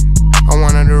 forgive me, I'm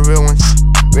one of the real ones.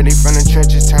 Really from the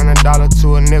trenches, turn $1 to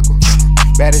a nickel.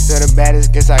 Baddest of the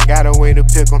baddest, guess I got a way to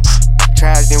pick them.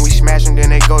 Tries, then we smash them, then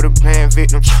they go to playing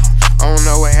victims. I don't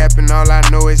know what happened, all I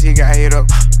know is he got hit up.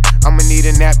 I'ma need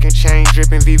a napkin, chain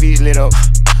dripping, VV's lit up.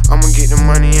 I'ma get the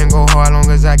money and go hard long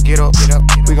as I get up.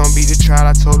 We gon' beat the trial,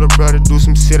 I told the brother do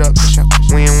some sit-ups.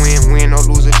 Win, no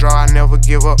lose or draw, I never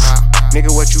give up. Nigga,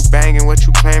 what you banging, what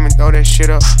you claiming, throw that shit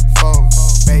up.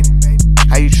 Baby.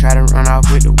 How you try to run off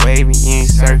with the wave and you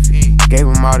ain't surfing? Gave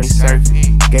them all they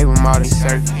surfing, gave them all they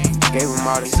surfing, gave them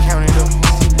all they counted up.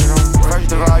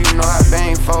 First of all, you know I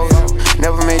bang foes.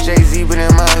 Never met Jay-Z, but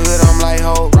in my hood I'm like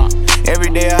ho. Every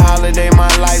day a holiday,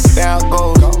 my lifestyle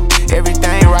goes.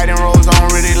 Everything right and rolls on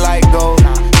really like gold.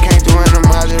 Came through in a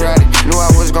Maserati, knew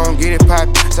I was gon' get it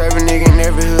poppin'. Serve a nigga in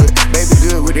every hood, baby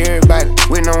good with everybody.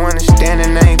 With no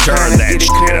understanding, I ain't trying to get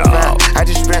it clear about it. I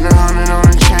just spent 100 on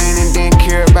a chain and didn't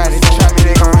care about it. Try me,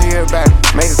 they gon' hear about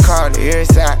it. Make a call to every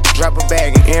side, drop a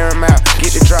bag and air 'em out.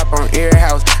 Get the drop on every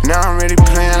house. Now I'm really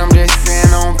playing, I'm just saying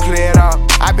I don't play it off.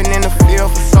 I've been in the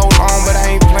field for so long, but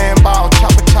I ain't playing ball.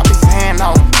 Chop his hand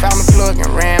off, found the plug and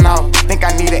ran off. Think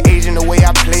I need an agent the way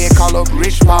I play it, call up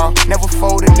Rich Ball. Never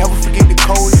folded, never forget the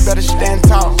code, you better stand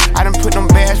tall. I done put them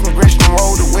bags from Gresham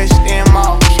Road to West End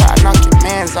Mall. Try to knock your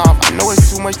mans off, I know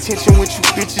it's too much tension with you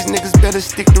bitches. Niggas better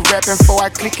stick to rapping before I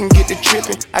click and get the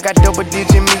trippin'. I got double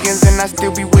digit millions and I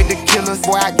still be with the killers.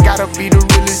 Boy, I gotta be the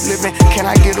realest living, can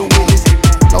I get a witness?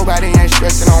 Nobody ain't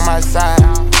stressing on my side.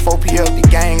 4P up the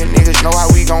gang and niggas know how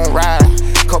we gon' ride.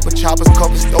 Couple choppers,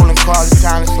 couple stolen cars, it's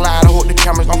time to slide. I hope the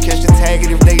cameras don't catch the tag,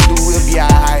 and if they do, we'll be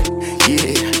alright.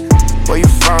 Yeah, where you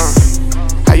from?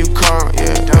 How you come?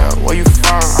 Yeah, where you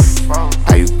from?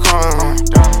 How you come?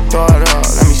 Throw it up,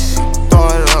 let me see. Throw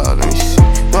it up, let me see.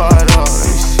 Throw it up, let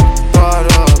me see. Throw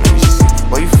it up, let me see.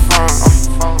 Where you from?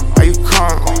 How you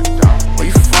come? Where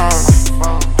you from?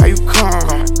 How you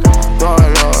come? Throw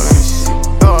it up, let me see.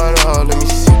 Throw it up, let me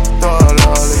see. Throw it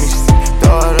up, let me see.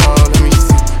 Throw it up, let me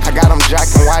see. I got them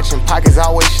jockin', watching, pockets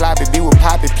always sloppy. Be with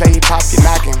Poppy, play hip hop, get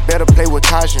knockin'. Better play with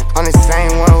caution. I'm the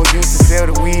same one who used to sell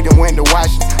the weed and went to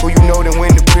Washington. Who you know that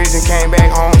went to prison, came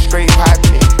back home straight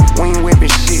poppin' it. We ain't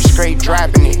whipping shit, straight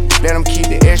dropping it. Let them keep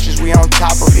the extras, we on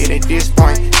top of it at this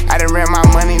point. I done ran my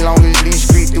money long as Lee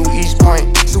Street through East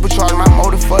Point. Supercharged my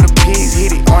motor for the pigs,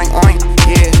 hit it, oink, oink,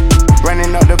 yeah.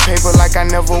 Running up the paper like I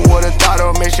never would've thought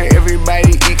of. Make sure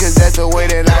everybody eat, cause that's the way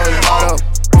that I was brought up.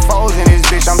 Foes in this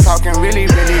bitch, I'm talking really,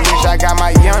 really rich. I got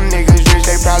my young niggas rich,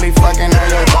 they probably fucking on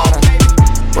your daughter.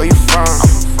 Where you from?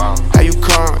 How you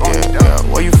come? Yeah,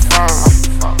 where you from?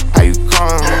 How you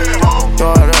come?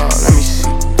 Throw it up, let me see.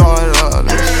 Throw it up, let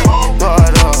me see. Throw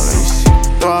it up, let me see.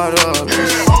 Throw it up, let me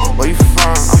see. Where you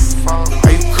from?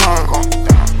 How you come?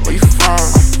 Where you from?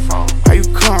 How you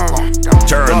come?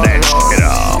 Turn that shit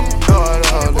up. Throw it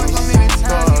up, let me see.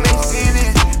 Throw it up.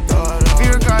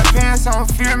 Fear God pants on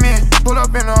fear man. Pull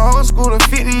up in the old school to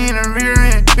 50 in the rear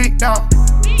end. Big dog.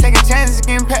 Taking chances,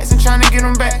 getting pats and trying to get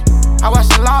them back. I watch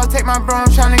the laws take my bro,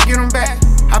 I'm trying to get them back.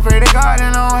 I pray to God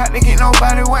and I don't have to get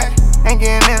nobody wet. Ain't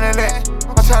getting into that.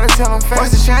 I try to tell them facts.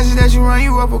 What's the chances that you run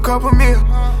you up a couple mil?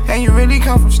 And you really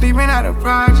come from sleeping out of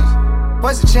projects?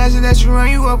 What's the chances that you run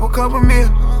you up a couple mil?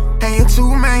 And you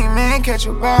too man, catch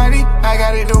your body. I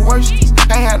got it the worst,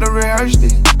 ain't had to rehearse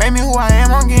this. Baby, who I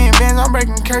am, I'm getting bands, I'm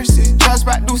breaking curses. Trust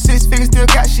about do 6 figures, still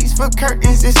got sheets for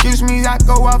curtains. Excuse me, I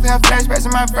go off, have flashbacks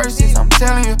in my verses. I'm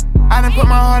telling you, I done put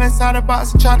my heart inside a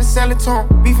box and tried to sell it to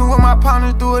him. Beefing with my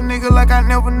partners, do a nigga like I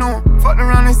never knew him. Fucked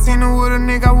around and seen him with a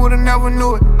nigga, I would've never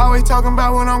knew it. Always talking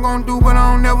about what I'm gon' do, but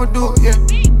I don't never do it, yeah.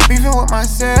 Beefing with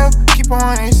myself, keep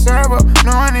on and serve up,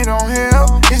 knowing it don't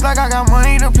help. It's like I got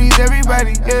money to please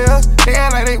everybody else. They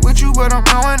act like they with you, but I'm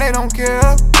knowing they don't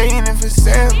care. They ain't it for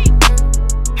sale.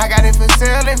 I got it for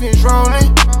sale if it's rolling.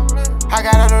 I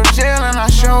got out of jail and I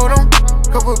showed them.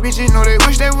 Couple bitches know they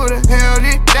wish they would've held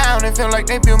it down. They feel like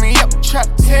they built me up, try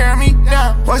to tear me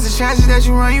down. What's the chances that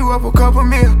you run you up a couple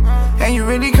mil? And you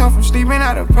really come from sleeping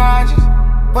out of projects?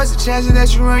 What's the chances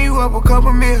that you run you up a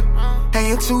couple mil? And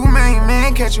you $2 million,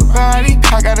 man, catch your body.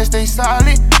 I gotta stay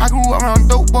solid. I grew up around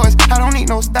dope boys, I don't need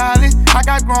no stylist. I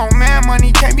got grown man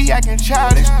money, can't be acting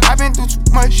childish. I been through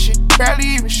too much shit,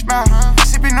 barely even smile.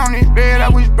 Sipping on this bed, I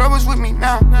wish bro was with me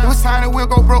now. It was time that we'll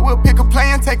go broke, we'll pick a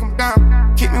play and take him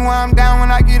down. Keep me while I'm down,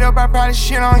 when I get up, I probably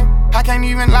shit on you. I can't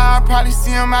even lie, I probably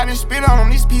see him out and spit on him.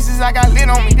 These pieces I got lit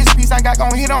on me, this piece I got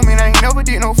gon' hit on me. And I ain't never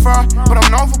did no fraud, but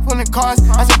I'm known for pulling cars.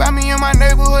 I said about me in my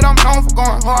neighborhood, I'm known for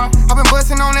going hard. I been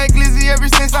bustin' on that glizzy ever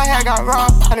since I had got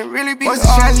robbed. I didn't really be. What's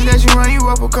the chances that you run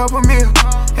you up a couple mil?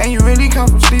 And you really come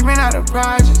from sleeping out of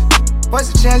projects?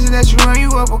 What's the chances that you run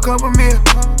you up a couple mil?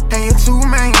 And you $2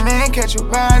 million, man, catch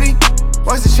your body?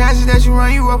 What's the chances that you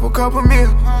run you up a couple mil?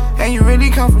 And you really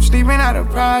come from sleeping out of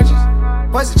projects?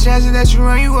 What's the chances that you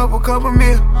run you up a couple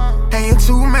mil? And you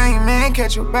 $2 million, man,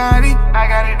 catch your body? I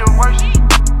got it the worst.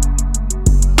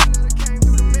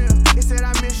 It said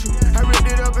I miss you. I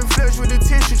ripped it up and flushed with the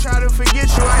tissue. Try to forget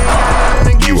you. I ain't got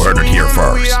nothing against you. You heard it here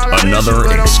first. Another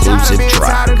exclusive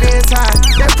track.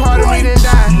 That part of me that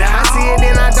died. I see it,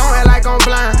 then I don't act like I'm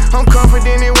blind. I'm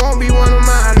confident it won't be one of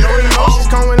mine. No emotions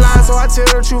come with lines, so I tell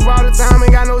the truth all the time.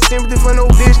 Ain't got no sympathy for no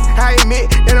bitch. I admit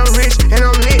that I'm rich and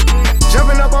I'm lit.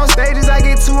 Jumping up on stages, I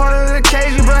get 200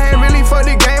 occasions. Bro, ain't really for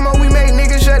the game, or we make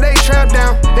niggas shut they trap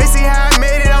down. They see how I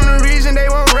made it, I'm the reason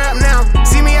they won't rap now.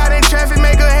 See me out in traffic,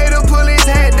 make a hater pull his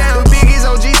head down. The biggest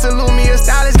OG salute me, a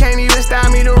stylist can't even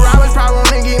style me. The robbers probably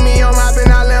wanna get me on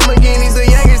mopping out Lamborghinis. The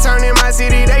Yankees turn in my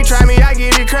city, they try me, I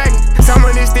get it cracking. Some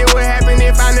of this still would happen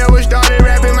if I never started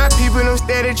rapping. My people them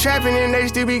steady trapping and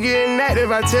they still be getting active.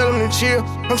 I tell them to chill,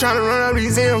 I'm trying to run up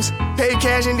these M's. Pay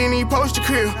cash and then he post the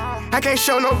crib. I can't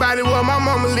show nobody where my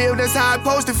mama live, that's how I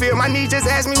supposed to feel. My niece just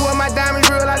asked me what my diamonds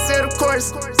real, I said of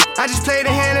course. I just played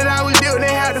the hand that I was dealt, they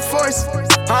had the force.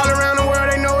 All around the world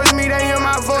they know it's me, they hear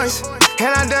my voice.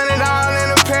 And I done it all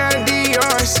in a pair of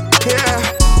Dior's,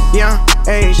 yeah. Young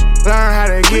age, learn how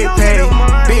to get paid.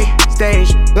 Big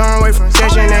stage, long way from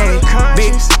Section 8.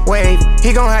 Big wave,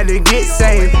 he gon' have to get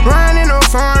saved. Riding in no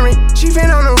foreign, she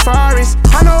fin on the forest.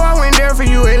 I know I went there for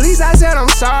you, at least I said I'm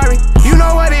sorry. You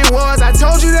know what it was, I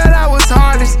told you that I was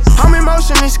hardest. I'm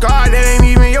emotionally scarred, that ain't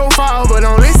even your fault. But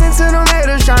don't listen to them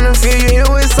haters tryna feel you here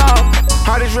with salt.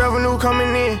 Hardest revenue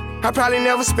coming in, I probably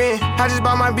never spend. I just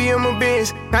bought my BM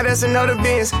Benz, now that's another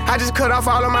Benz. I just cut off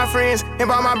all of my friends and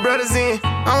brought my brothers in.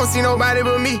 I don't see nobody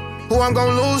but me, who I'm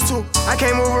gon' lose to. I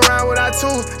can't move around without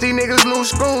tools, these niggas lose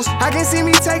screws. I can see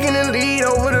me taking the lead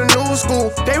over the new school.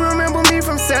 They remember me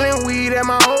from selling weed at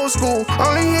my old school.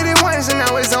 Only hit it once and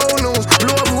now it's old news.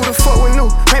 Blew up, who the fuck would knew?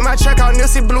 Make my truck out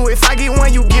Nilsy Blue. If I get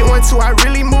one, you get one too. I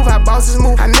really move how bosses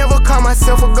move. I never call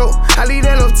myself a goat, I leave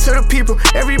that love to the people.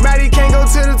 Everybody can't go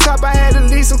to the top, I had to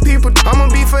leave some people. I'ma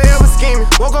be forever scheming.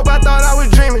 Woke up, I thought I was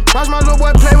dreaming. Watch my little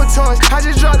boy play with toys, I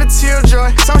just dropped a tear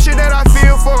joy. Some shit that I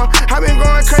feel for. I've been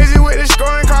going crazy with the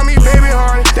scoring, call me baby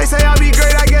hard. They say I'll be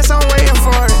great, I guess I'm waiting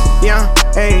for it. Young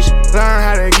age, learn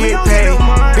how to get paid.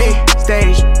 Big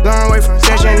stage, long way from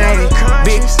Section 8.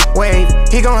 Big wave,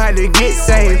 he gon' have to get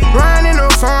saved. Riding in no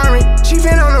foreign, she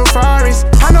fin on the forest.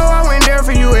 I know I went there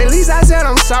for you, at least I said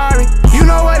I'm sorry. You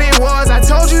know what it was, I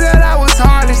told you that I was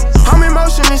hardest. I'm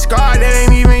emotionally scarred, that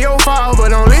ain't even your fault. But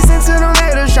don't listen to them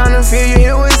haters tryna feel you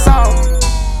here with salt.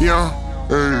 Young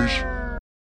age.